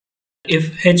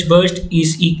If h burst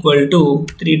is equal to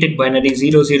 3 tick binary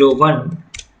 001,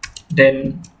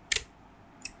 then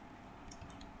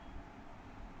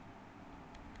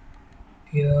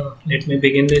here let me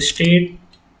begin this state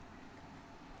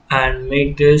and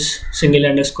make this single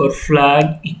underscore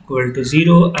flag equal to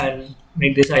 0 and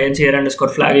make this incr underscore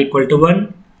flag equal to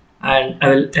 1, and I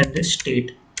will end this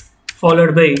state,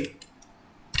 followed by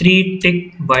 3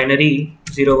 tick binary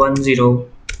 010.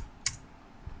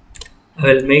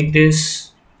 I will make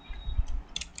this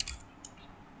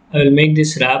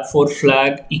wrap4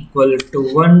 flag equal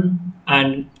to 1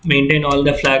 and maintain all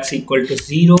the flags equal to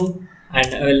 0,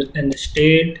 and I will end the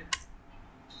state.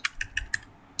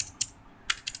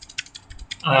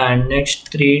 And next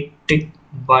 3 tick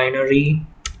binary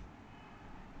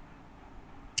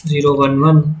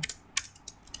 011,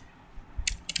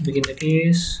 begin the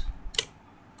case,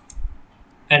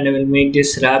 and I will make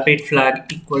this wrap8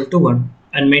 flag equal to 1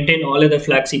 and maintain all other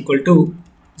flags equal to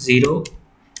 0.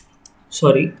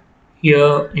 Sorry,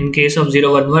 here in case of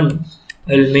 011,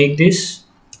 I will make this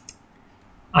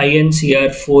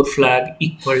incr4 flag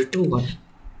equal to 1.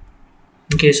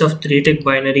 In case of 3 tick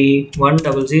binary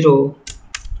 100,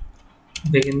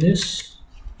 begin this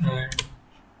and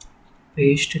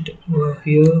paste it over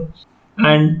here,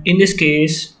 and in this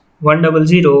case 100,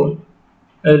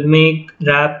 I will make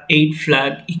wrap8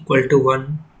 flag equal to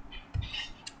 1,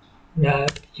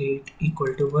 wrap8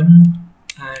 equal to 1,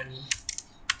 and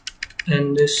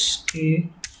in this case,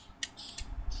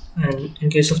 and in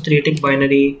case of 3 tick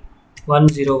binary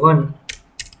 101,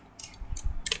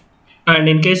 and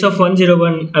in case of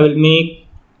 101, I will make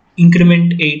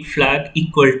increment 8 flag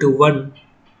equal to 1.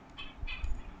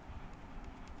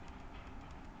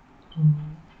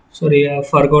 Sorry, I have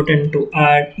forgotten to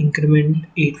add increment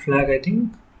 8 flag, I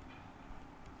think.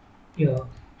 Yeah,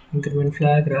 increment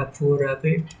flag, wrap4,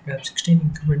 wrap8, wrap16,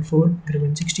 increment 4,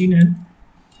 increment 16, and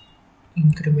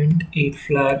increment 8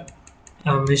 flag.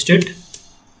 I missed it.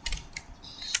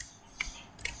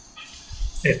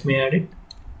 Let me add it.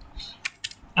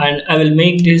 And I will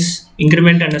make this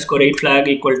increment underscore 8 flag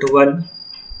equal to 1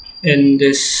 in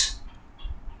this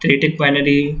 3 tick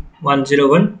binary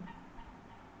 101,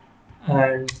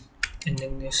 and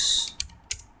ending this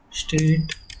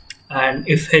state. And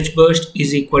if h burst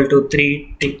is equal to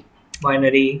 3 tick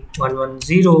binary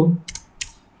 110,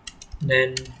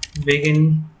 then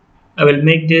begin. I will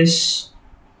make this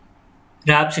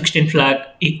wrap16 flag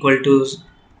equal to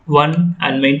 1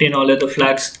 and maintain all other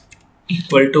flags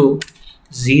equal to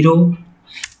 0,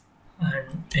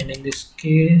 and ending this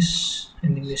case,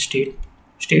 ending this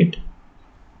state.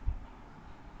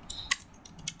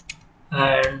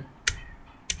 And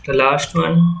the last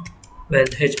one, when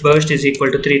h burst is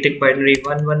equal to 3 tick binary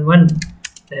 111,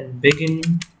 then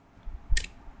begin.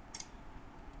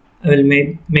 I will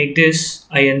make this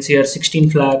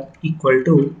incr16 flag equal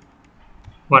to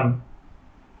 1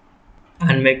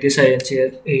 and make this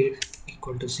incr8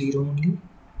 equal to 0 only.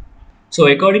 So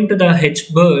according to the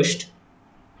h burst,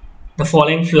 the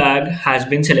following flag has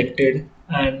been selected,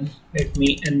 and let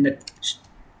me end the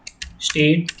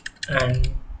state and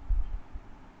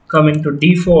come into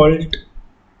default.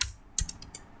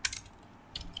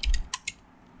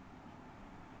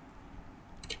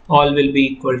 All will be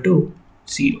equal to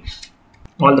 0.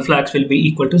 All the flags will be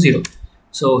equal to 0.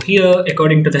 So here,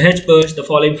 according to the h burst, the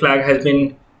following flag has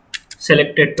been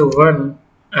selected to 1,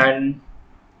 and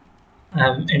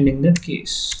I'm ending the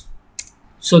case.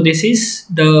 So this is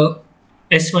the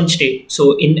S1 state.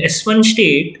 So in S1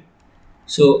 state,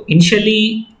 so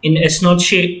initially in S0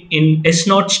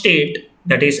 state,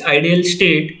 that is ideal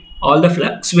state, all the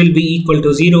flags will be equal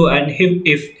to 0, and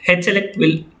if head select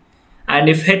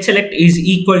is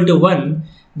equal to 1,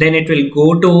 then it will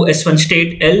go to S1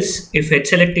 state. Else if head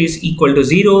select is equal to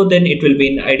 0, then it will be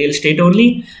in ideal state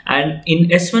only. And in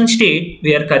S1 state,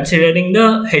 we are considering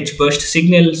the h burst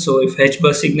signal. So if h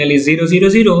burst signal is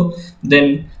 000,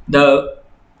 then the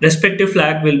respective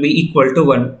flag will be equal to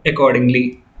 1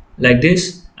 accordingly, like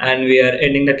this, and we are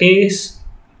ending the case.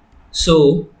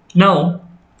 So now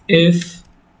if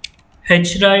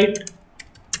h right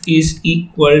is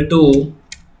equal to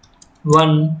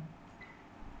 1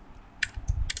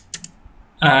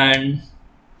 and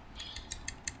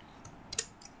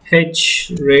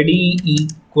h ready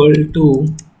equal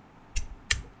to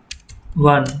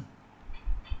 1,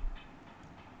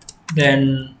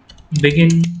 then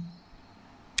begin.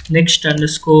 Next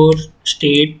underscore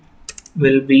state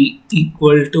will be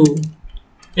equal to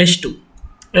h2.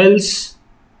 Else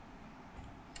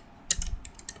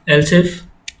if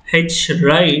h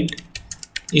right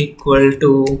equal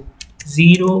to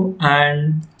 0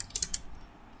 and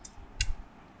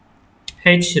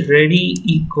h ready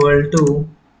equal to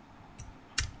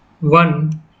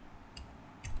 1,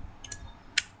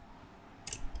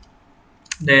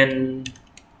 then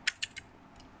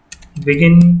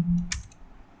begin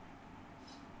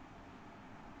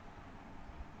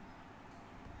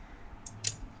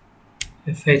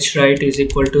if h right is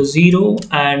equal to 0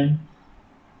 and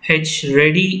h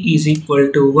ready is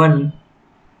equal to 1,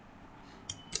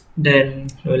 then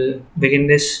we'll begin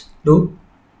this loop.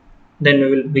 Then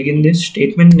we will begin this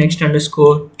statement. Next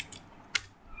underscore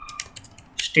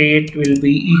state will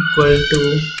be equal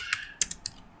to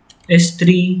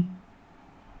s3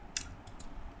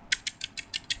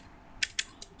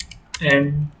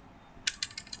 and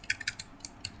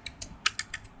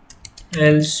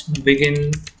else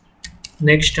begin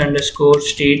next underscore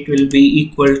state will be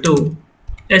equal to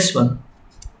s1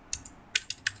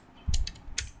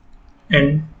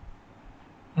 and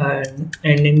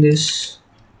ending this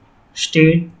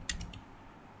state